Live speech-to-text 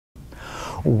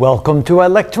Welcome to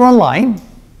Lecture Online.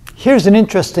 Here's an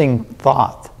interesting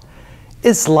thought.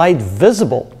 Is light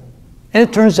visible? And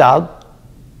it turns out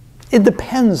it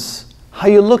depends how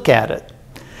you look at it.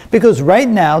 Because right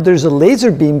now there's a laser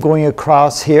beam going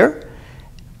across here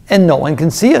and no one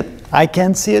can see it. I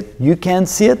can't see it, you can't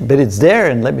see it, but it's there,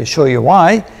 and let me show you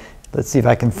why. Let's see if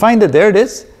I can find it. There it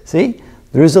is. See?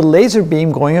 There is a laser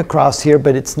beam going across here,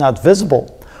 but it's not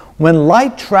visible. When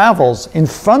light travels in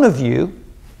front of you,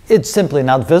 it's simply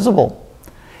not visible.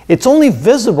 It's only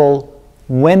visible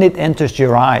when it enters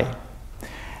your eye.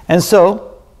 And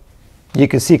so you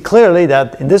can see clearly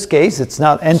that in this case it's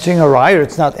not entering our eye, or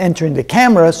it's not entering the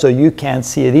camera, so you can't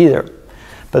see it either.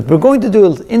 But we're going to do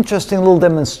an interesting little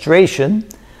demonstration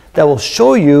that will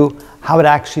show you how it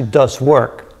actually does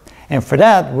work. And for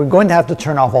that, we're going to have to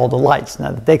turn off all the lights.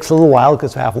 Now, it takes a little while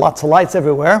because we have lots of lights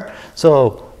everywhere.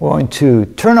 So we're going to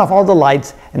turn off all the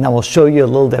lights, and then we'll show you a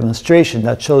little demonstration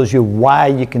that shows you why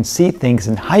you can see things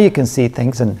and how you can see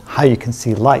things and how you can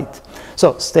see light.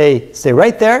 So stay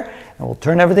right there, and we'll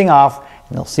turn everything off,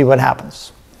 and you'll see what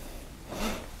happens.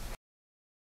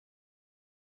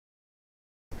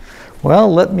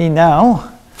 Well, let me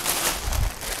now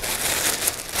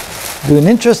do an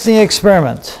interesting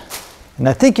experiment. And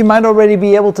I think you might already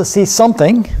be able to see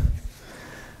something,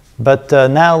 but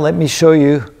now let me show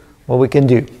you what we can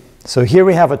do. So here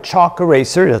we have a chalk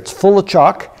eraser that's full of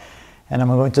chalk, and I'm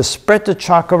going to spread the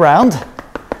chalk around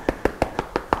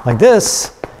like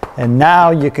this, and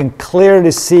now you can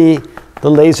clearly see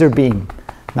the laser beam.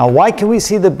 Now, why can we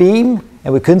see the beam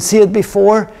and we couldn't see it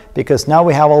before? Because now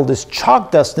we have all this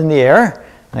chalk dust in the air,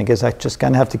 and I guess I just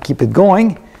kind of have to keep it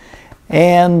going,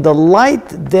 and the light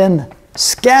then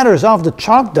scatters off the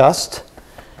chalk dust,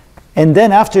 and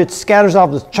then after it scatters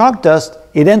off the chalk dust,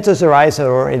 it enters our eyes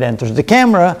or it enters the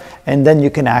camera, and then you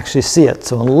can actually see it.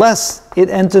 So unless it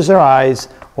enters our eyes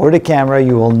or the camera,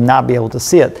 you will not be able to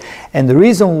see it. And the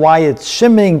reason why it's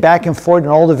shimmying back and forth in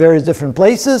all the various different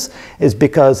places is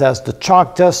because as the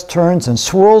chalk dust turns and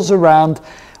swirls around,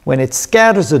 when it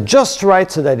scatters it just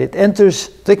right so that it enters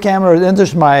the camera, it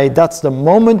enters my eye, that's the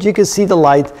moment you can see the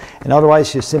light, and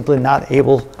otherwise you're simply not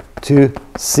able to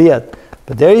see it.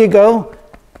 But there you go.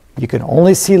 You can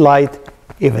only see light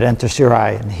if it enters your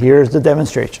eye. And here's the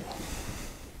demonstration.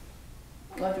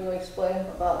 What do you explain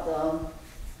about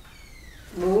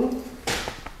the moon?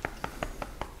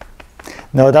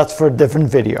 No, that's for a different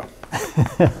video.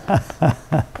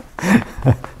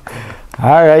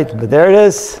 All right, but there it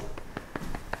is.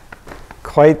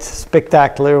 Quite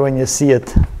spectacular when you see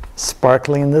it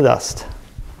sparkling in the dust.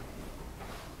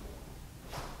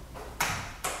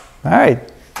 All right.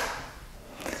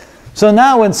 So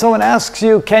now when someone asks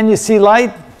you, can you see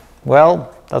light?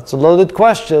 Well, that's a loaded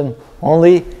question,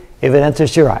 only if it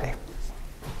enters your eye.